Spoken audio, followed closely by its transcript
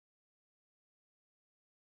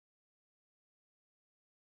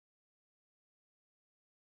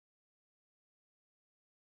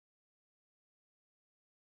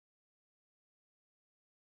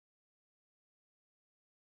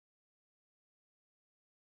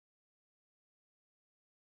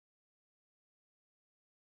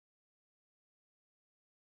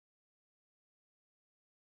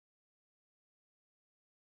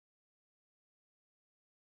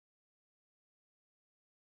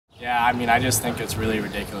Yeah, I mean, I just think it's really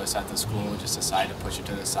ridiculous that the school just decided to push it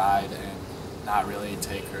to the side and not really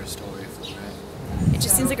take her story for it. It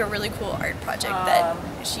just seems like a really cool art project that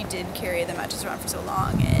she did carry the mattress around for so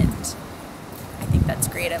long, and I think that's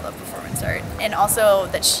great. I love performance art. And also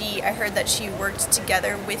that I heard that she worked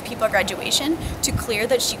together with people at graduation to clear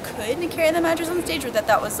that she could carry the mattress on stage, or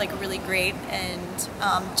that was like really great, and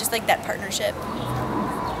just like that partnership.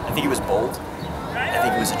 I think it was bold. I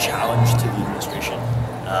think it was a challenge to the administration.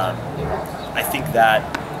 I think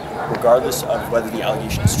that regardless of whether the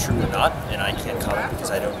allegation is true or not, and I can't comment because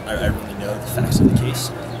I really know the facts of the case,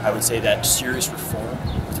 I would say that serious reform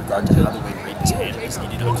with regard to how the way rape is handled is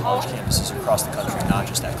needed on college campuses across the country, not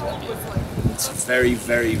just at Columbia. It's a very,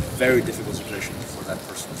 very, very difficult situation for that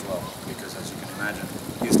person as well, because as you can imagine,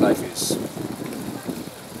 his life is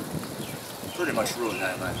pretty much ruined,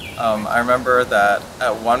 I imagine. I remember that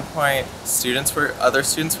at one point other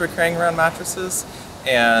students were carrying around mattresses,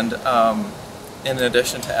 and in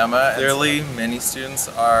addition to Emma, clearly many students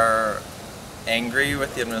are angry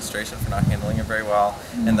with the administration for not handling it very well,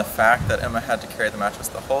 and the fact that Emma had to carry the mattress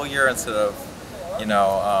the whole year instead of,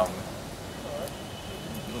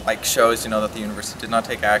 like shows, that the university did not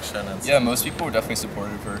take action. And yeah, most people were definitely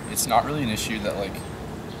supportive of her. It's not really an issue that like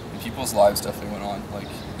people's lives definitely went on. Like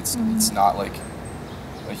it's not like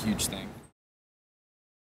a huge thing.